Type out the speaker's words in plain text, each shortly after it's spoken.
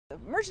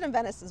Merchant of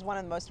Venice is one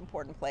of the most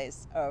important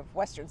plays of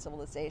Western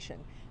civilization,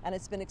 and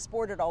it's been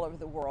exported all over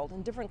the world,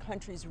 and different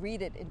countries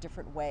read it in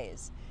different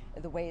ways.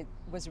 The way it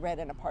was read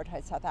in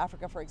apartheid South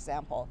Africa, for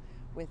example,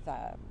 with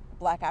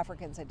black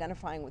Africans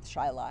identifying with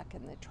Shylock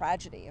and the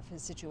tragedy of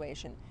his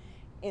situation.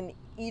 In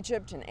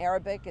Egypt, in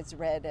Arabic, it's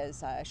read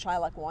as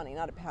Shylock wanting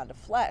not a pound of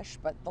flesh,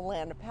 but the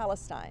land of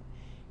Palestine.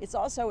 It's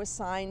also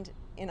assigned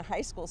in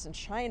high schools in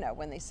China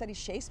when they study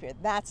Shakespeare.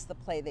 That's the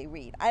play they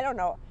read. I don't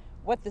know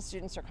what the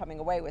students are coming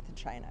away with in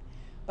China.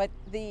 But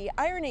the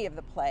irony of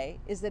the play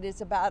is that it's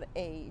about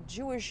a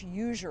Jewish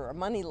usurer, a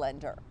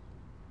moneylender,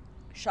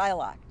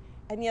 Shylock.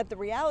 And yet the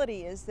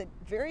reality is that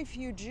very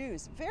few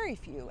Jews, very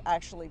few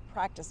actually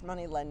practiced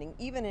moneylending,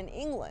 even in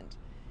England,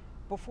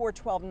 before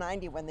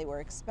 1290 when they were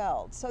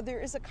expelled. So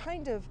there is a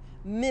kind of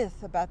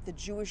myth about the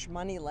Jewish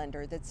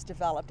moneylender that's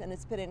developed, and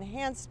it's been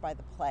enhanced by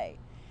the play.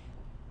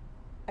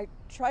 I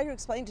try to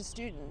explain to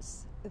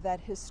students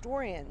that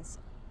historians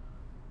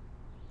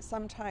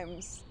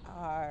sometimes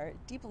are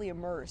deeply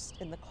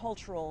immersed in the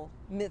cultural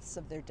myths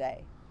of their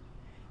day.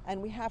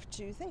 And we have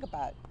to think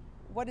about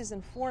what is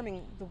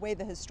informing the way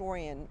the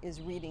historian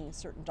is reading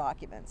certain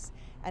documents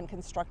and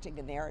constructing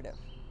a narrative.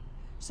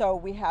 So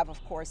we have,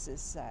 of course,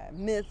 this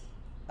myth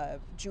of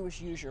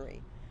Jewish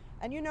usury.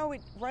 And you know,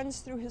 it runs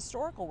through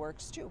historical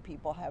works too.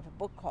 People have a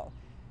book called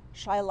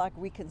Shylock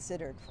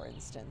Reconsidered, for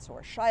instance,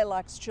 or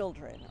Shylock's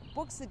Children,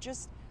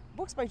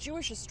 books by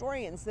Jewish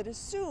historians that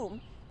assume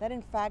that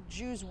in fact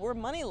Jews were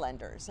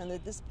moneylenders and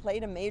that this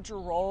played a major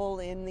role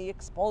in the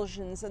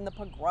expulsions and the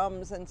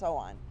pogroms and so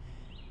on.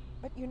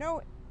 But you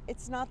know,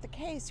 it's not the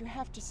case. You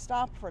have to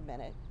stop for a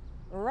minute,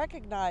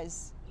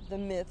 recognize the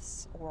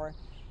myths or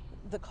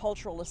the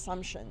cultural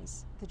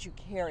assumptions that you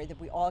carry, that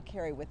we all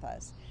carry with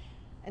us,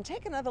 and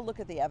take another look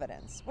at the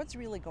evidence. What's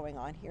really going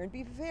on here? And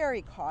be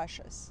very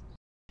cautious.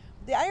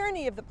 The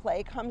irony of the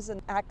play comes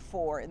in Act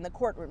 4 in the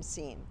courtroom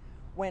scene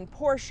when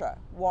Portia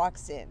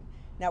walks in.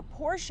 Now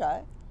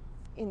Portia,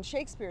 in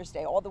Shakespeare's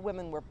day, all the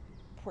women were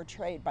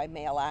portrayed by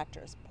male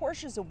actors.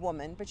 Portia's a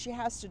woman, but she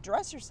has to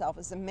dress herself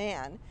as a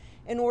man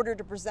in order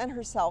to present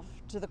herself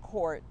to the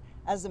court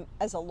as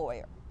a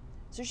lawyer.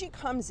 So she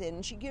comes in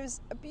and she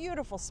gives a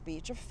beautiful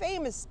speech, a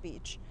famous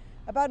speech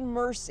about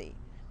mercy.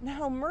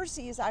 Now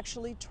mercy is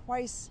actually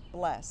twice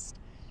blessed.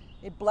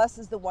 It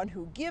blesses the one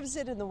who gives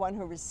it and the one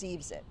who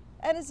receives it.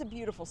 And it's a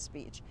beautiful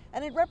speech.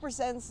 And it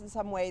represents in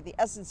some way the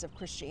essence of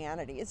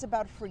Christianity. It's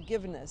about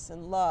forgiveness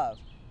and love.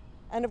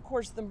 And of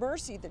course the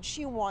mercy that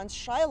she wants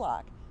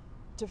Shylock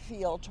to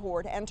feel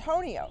toward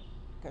Antonio,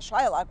 because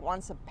Shylock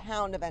wants a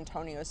pound of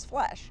Antonio's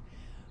flesh.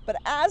 But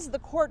as the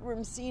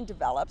courtroom scene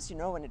develops, you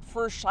know, and at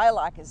first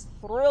Shylock is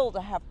thrilled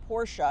to have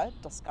Portia,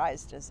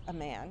 disguised as a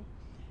man,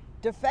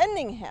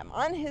 defending him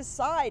on his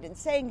side and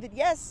saying that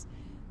yes,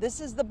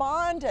 this is the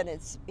bond and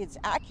it's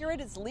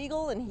accurate, it's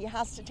legal, and he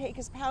has to take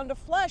his pound of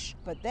flesh.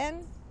 But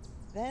then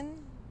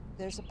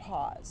there's a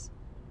pause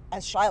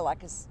as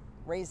Shylock is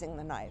raising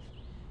the knife.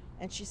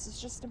 And she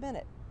says, just a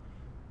minute.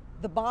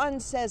 The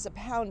bond says a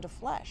pound of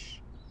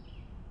flesh,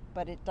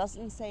 but it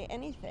doesn't say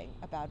anything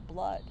about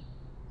blood.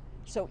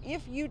 So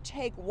if you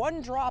take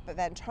one drop of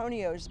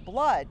Antonio's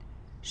blood,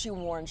 she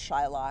warns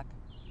Shylock,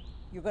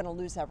 you're going to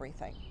lose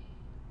everything.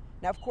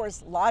 Now, of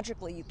course,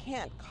 logically, you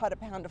can't cut a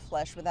pound of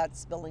flesh without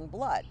spilling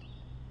blood.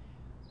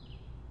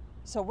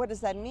 So what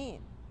does that mean?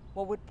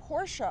 Well, what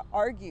Portia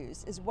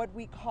argues is what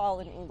we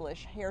call in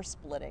English hair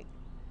splitting,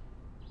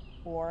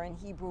 or in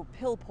Hebrew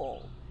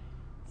pilpul.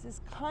 It's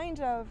this kind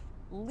of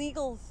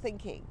legal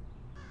thinking.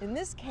 In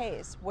this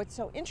case, what's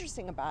so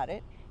interesting about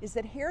it is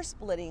that hair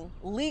splitting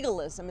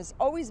legalism has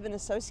always been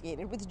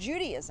associated with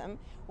Judaism,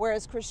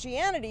 whereas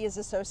Christianity is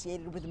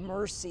associated with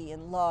mercy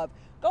and love.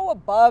 Go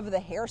above the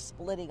hair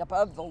splitting,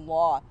 above the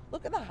law.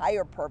 Look at the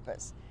higher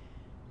purpose.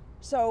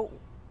 So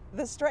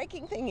the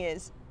striking thing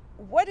is,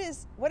 what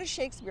is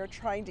Shakespeare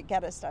trying to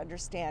get us to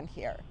understand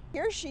here?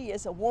 Here she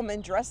is, a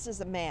woman dressed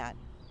as a man,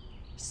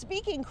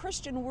 speaking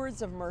Christian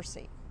words of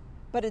mercy.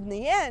 But in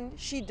the end,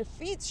 she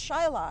defeats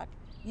Shylock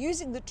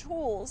using the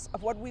tools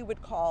of what we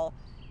would call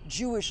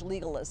Jewish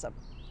legalism.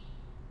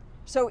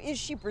 So is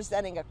she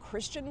presenting a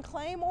Christian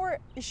claim or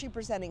is she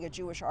presenting a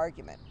Jewish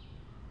argument?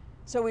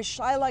 So is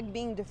Shylock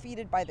being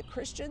defeated by the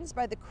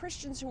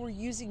Christians who were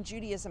using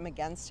Judaism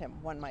against him,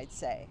 one might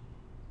say?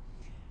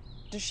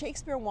 Does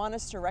Shakespeare want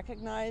us to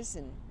recognize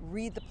and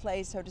read the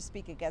play, so to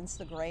speak, against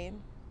the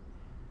grain?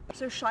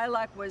 So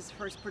Shylock was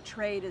first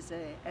portrayed as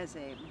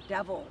a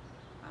devil,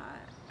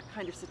 a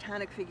kind of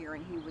satanic figure,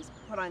 and he was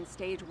put on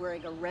stage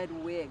wearing a red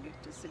wig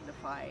to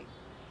signify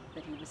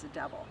that he was a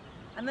devil.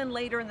 And then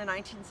later in the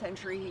 19th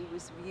century, he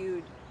was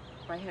viewed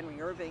by Henry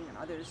Irving and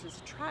others as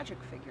a tragic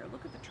figure.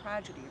 Look at the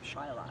tragedy of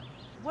Shylock.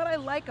 What I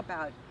like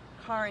about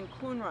Karen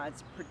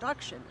Coonrod's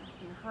production,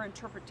 in her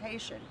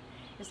interpretation,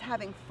 is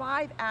having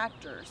 5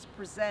 actors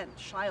present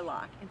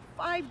Shylock in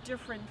 5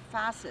 different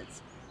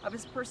facets of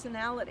his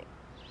personality.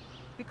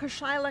 Because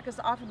Shylock is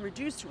often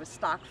reduced to a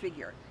stock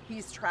figure.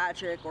 He's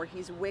tragic, or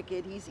he's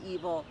wicked, he's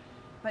evil.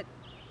 But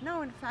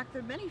no, in fact,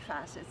 there are many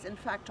facets. In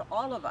fact, to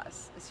all of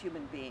us as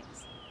human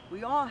beings,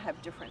 we all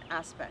have different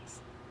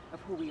aspects of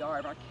who we are,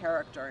 of our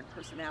character and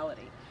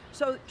personality.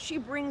 So she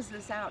brings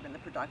this out in the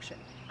production.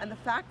 And the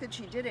fact that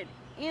she did it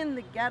in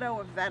the ghetto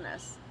of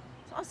Venice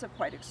is also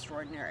quite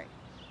extraordinary,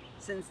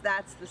 since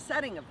that's the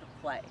setting of the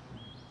play.